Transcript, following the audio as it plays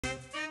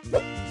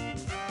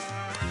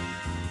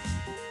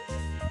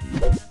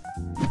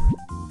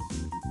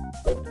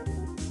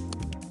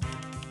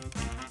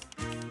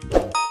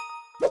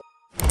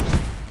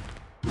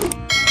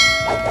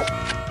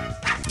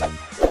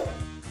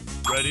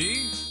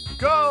Ready,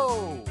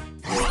 go!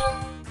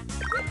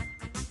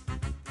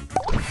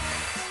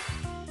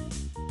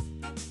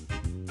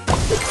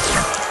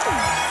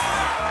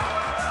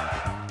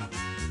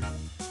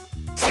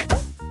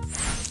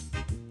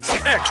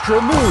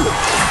 Extra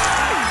move!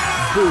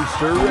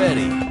 Booster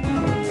ready!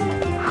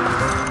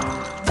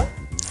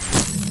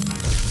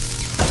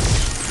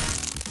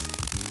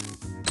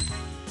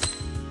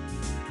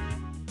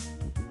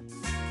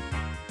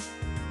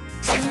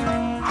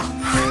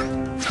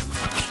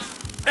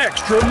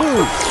 Extra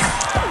move!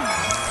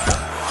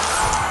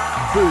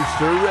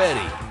 Booster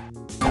ready!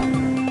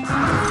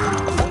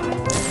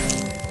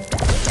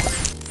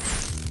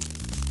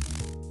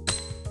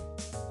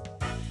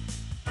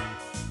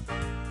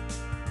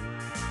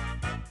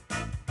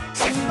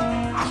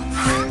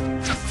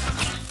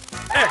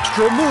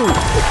 Extra move!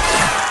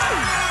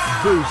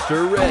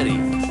 Booster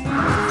ready!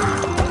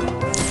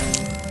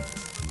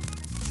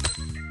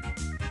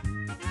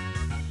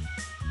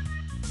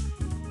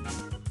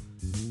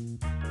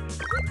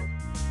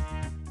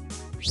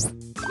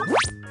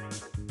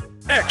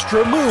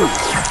 Extra move!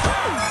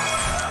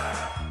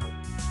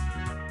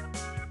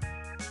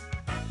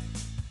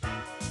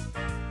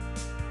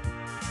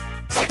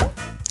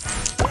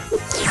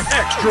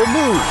 Extra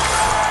move!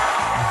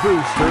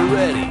 Booster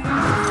ready!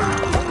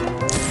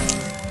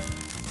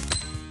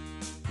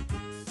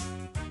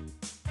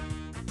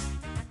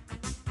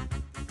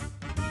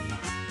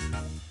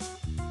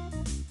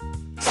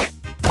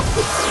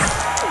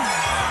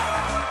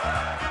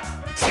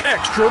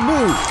 Extra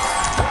move!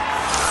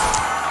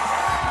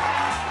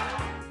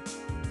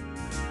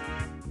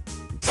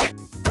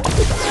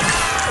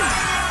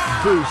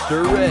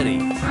 Booster ready!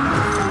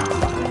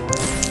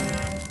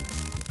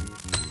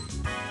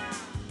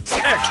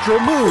 Extra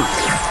move!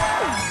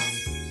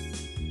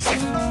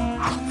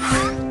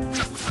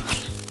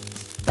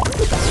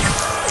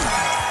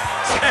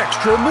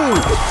 Extra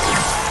move!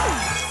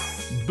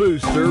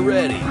 Booster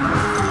ready!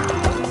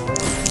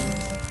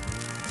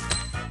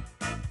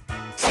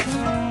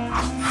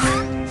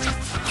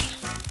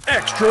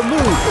 Extra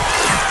move!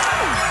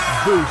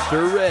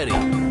 Booster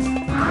ready!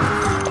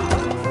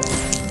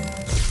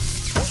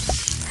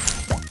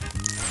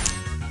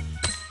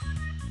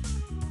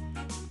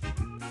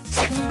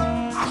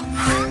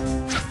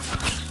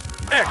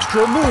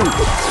 Extra move!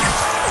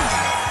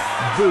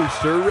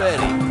 Booster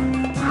ready!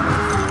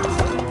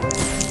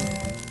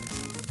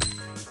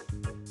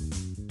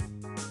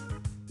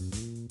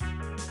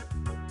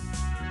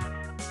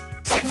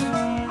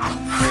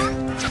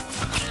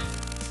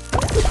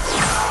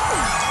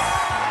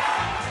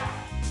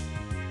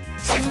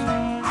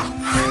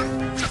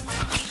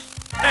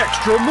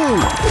 Extra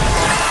move!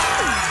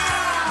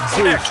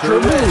 Extra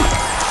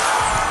move!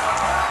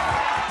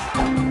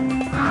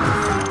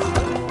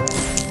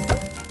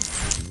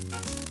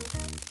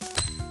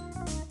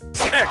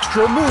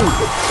 Extra move!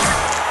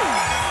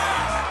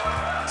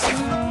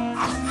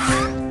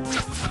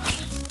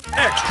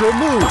 Extra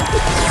move!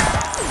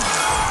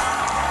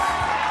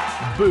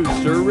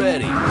 Booster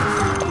ready!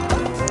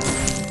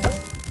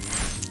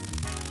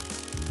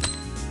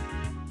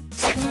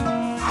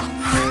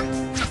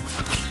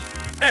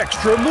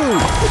 Extra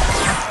move!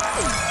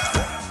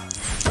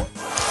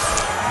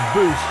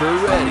 Booster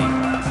ready!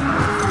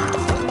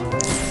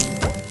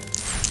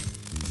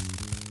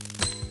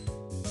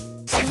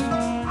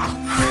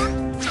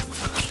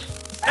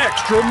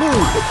 Extra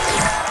move!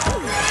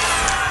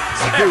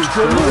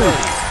 Extra move!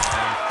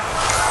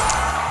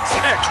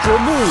 Extra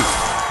move!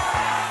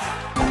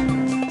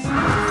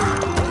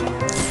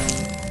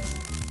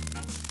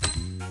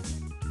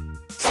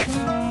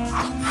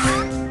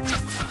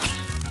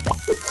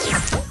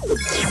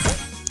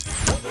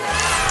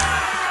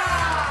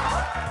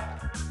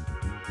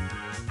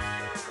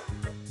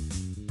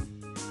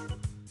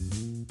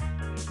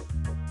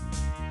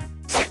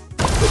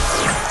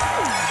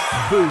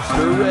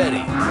 Booster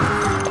ready!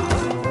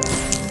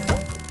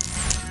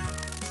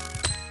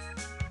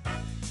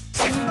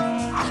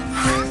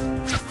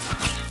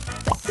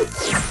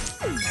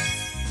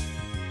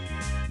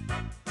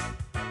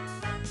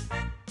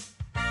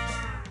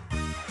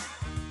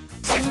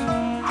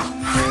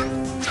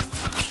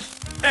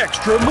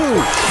 Extra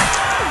move!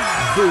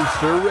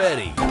 Booster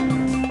ready!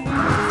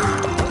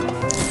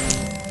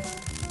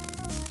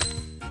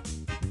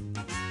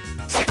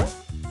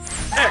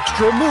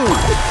 Extra move!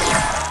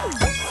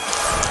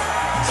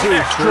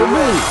 Extra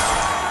move!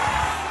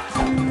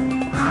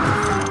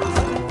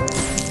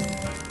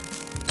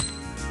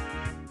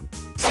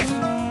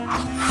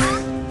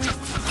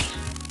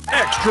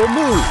 Extra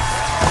move!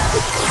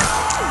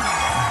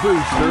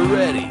 Booster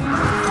ready!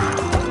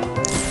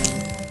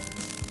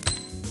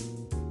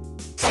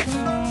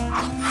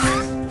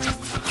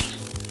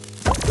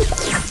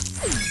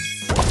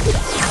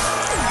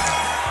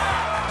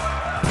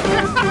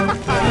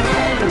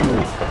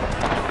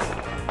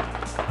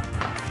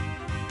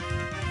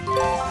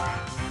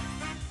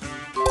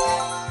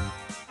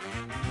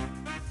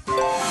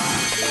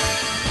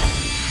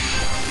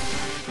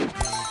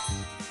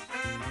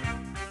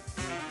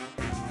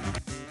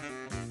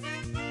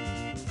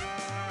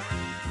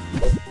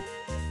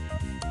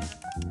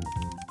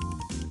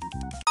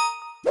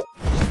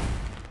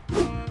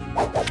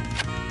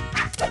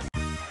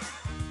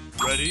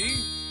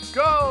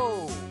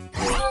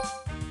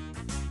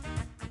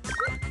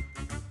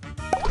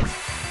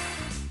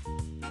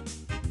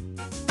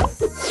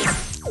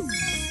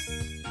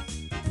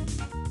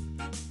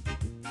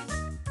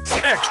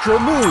 Extra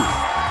move.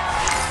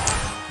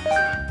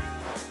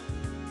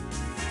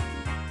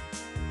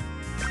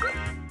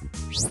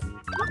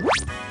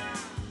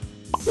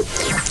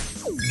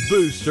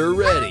 Booster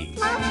ready.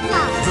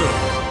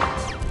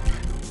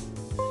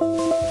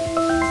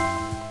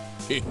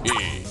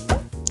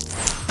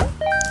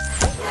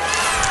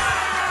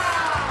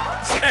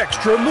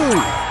 Extra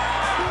move.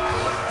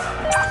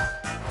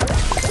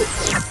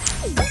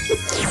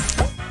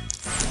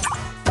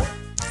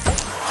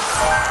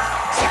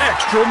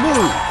 Extra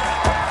move.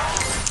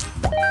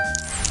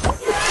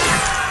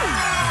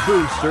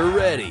 Booster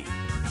ready.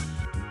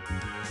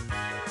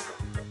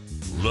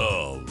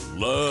 Love,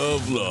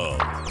 love, love.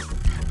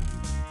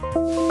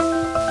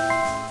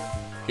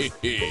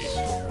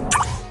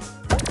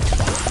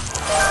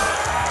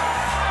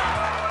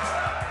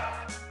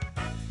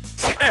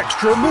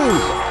 Extra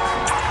move.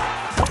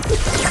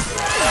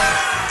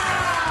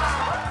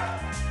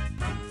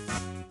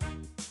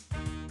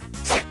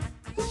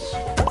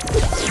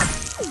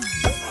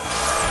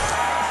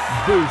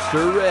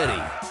 Booster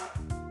ready.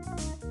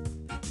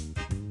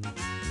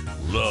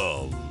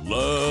 Love,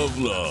 love,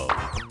 love.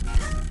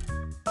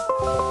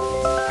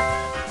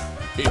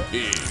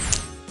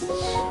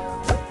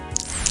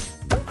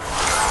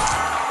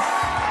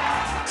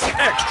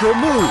 Extra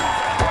move.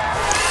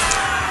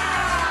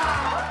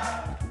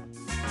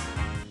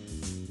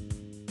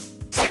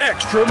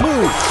 Extra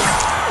move.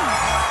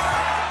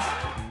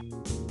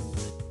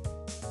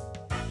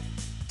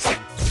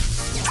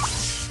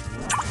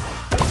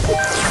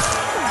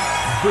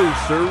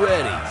 Booster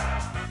ready.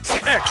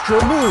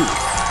 Extra move.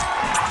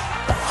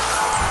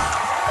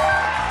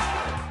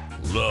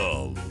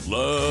 Love,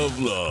 love,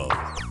 love.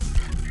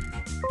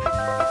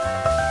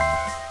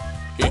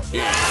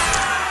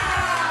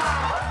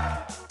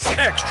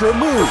 Extra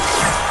move.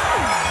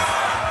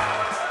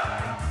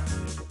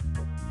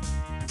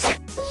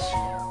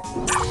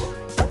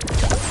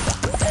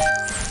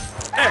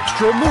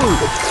 Extra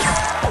move.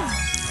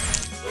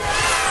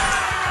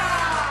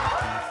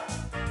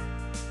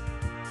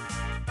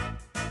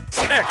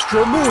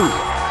 Extra move.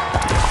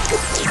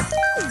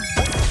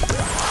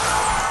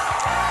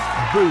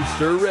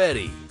 Booster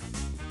ready.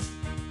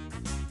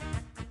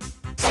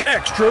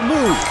 Extra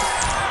move.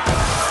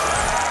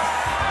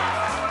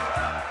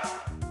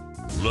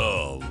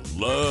 Love,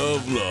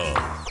 love, love.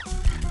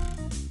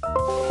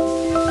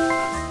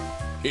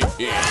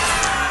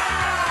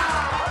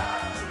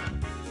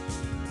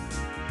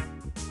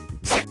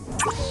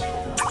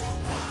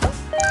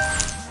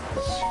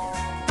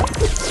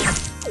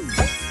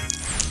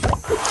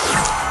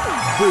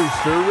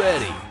 Booster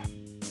ready.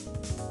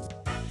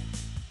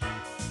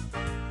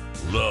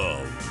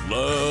 Love,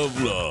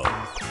 love, love.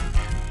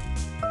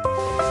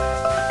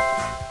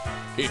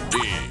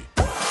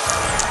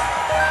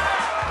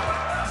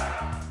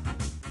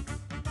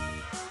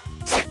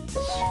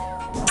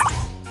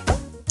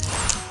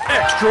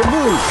 Extra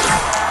move.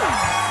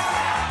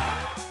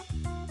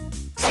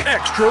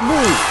 Extra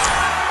move.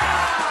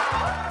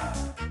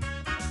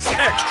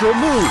 Extra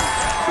move.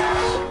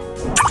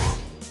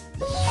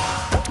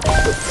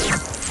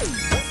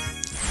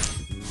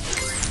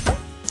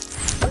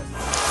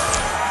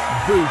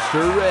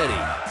 Booster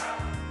ready.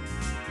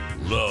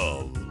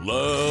 Love,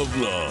 love,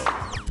 love.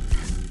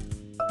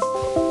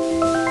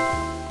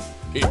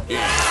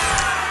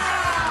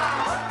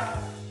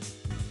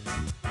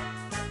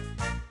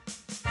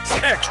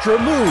 Extra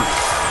move.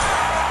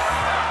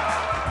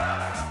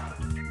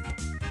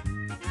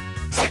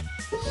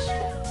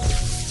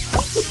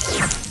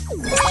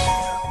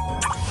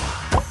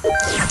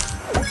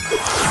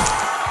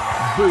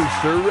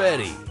 Booster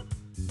ready.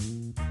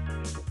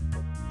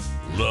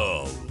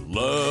 Love,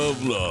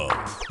 love, love.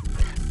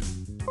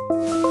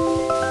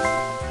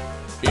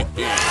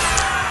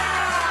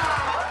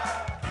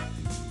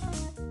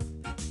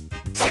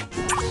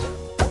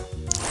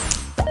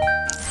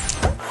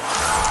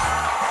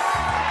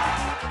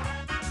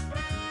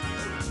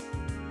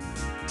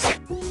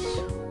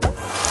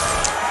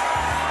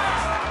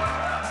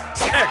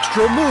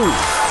 Extra move.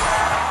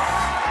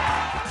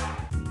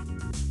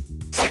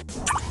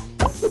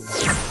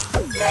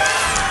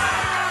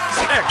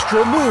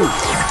 Extra move.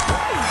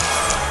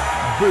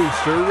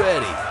 Booster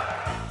ready.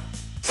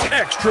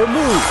 Extra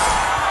move.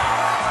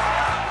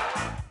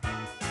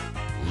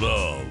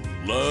 Love,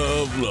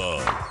 love,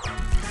 love.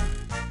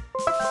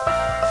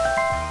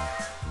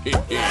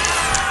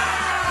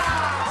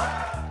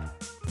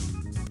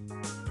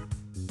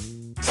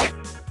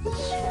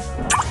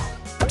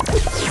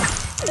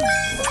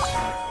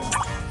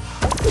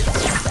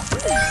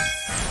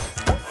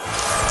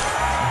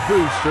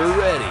 Booster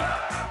ready.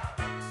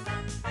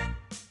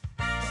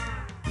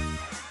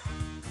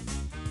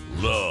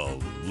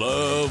 Love,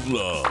 love,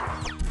 love.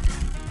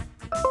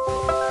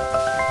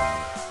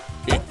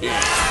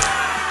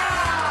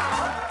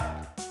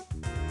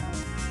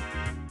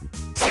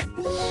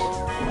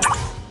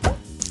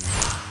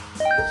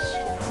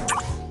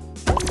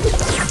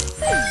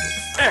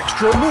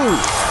 Extra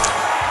move.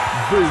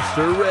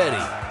 Booster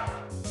ready.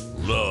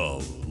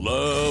 Love,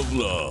 love,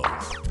 love.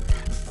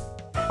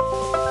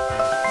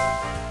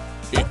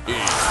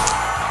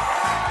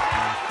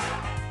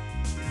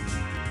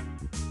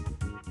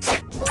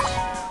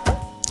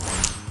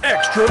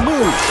 Extra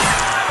move!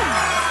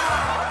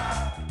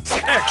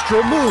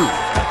 Extra move!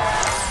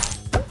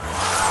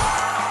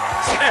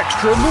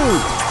 Extra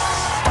move!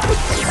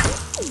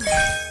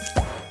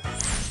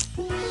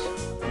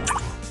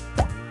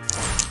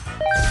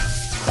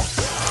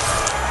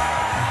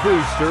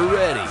 Booster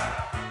ready!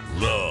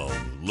 Love,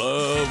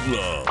 love,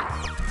 love!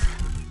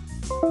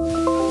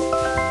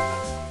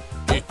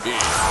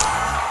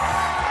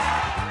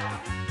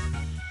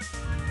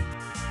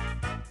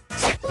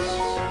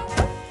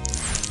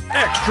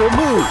 Extra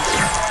move!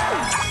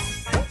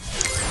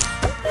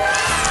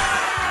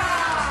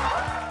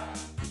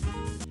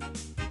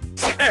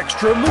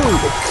 Extra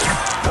move!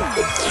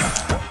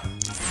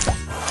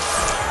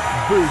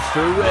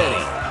 Booster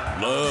ready!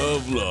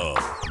 Love, love!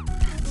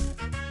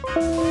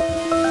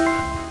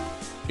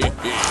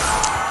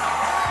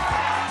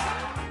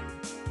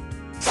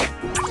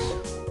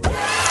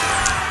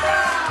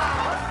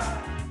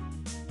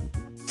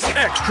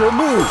 Extra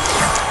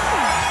move!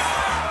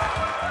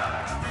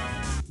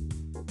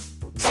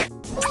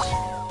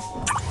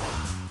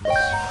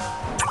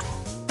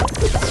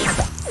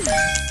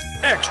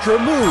 Extra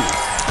move!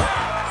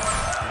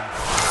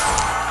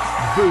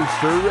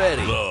 Booster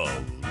ready!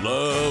 Love,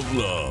 love,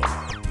 love!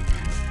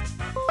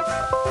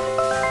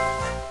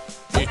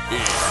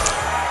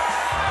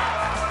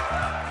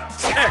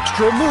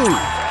 Extra move!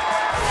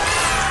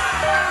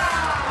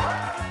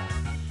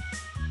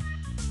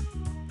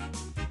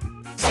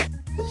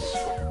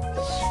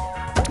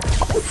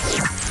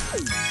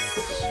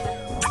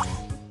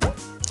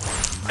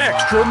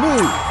 Extra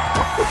move!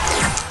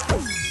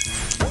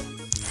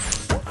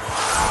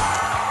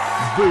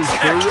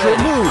 Booster extra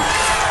ready. Move!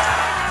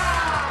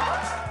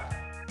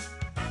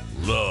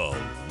 Love,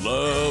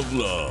 love,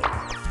 love!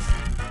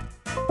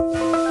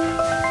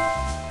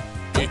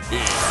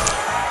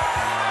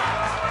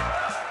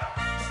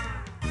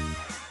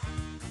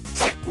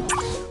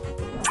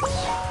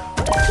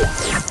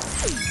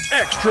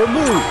 Extra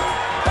move!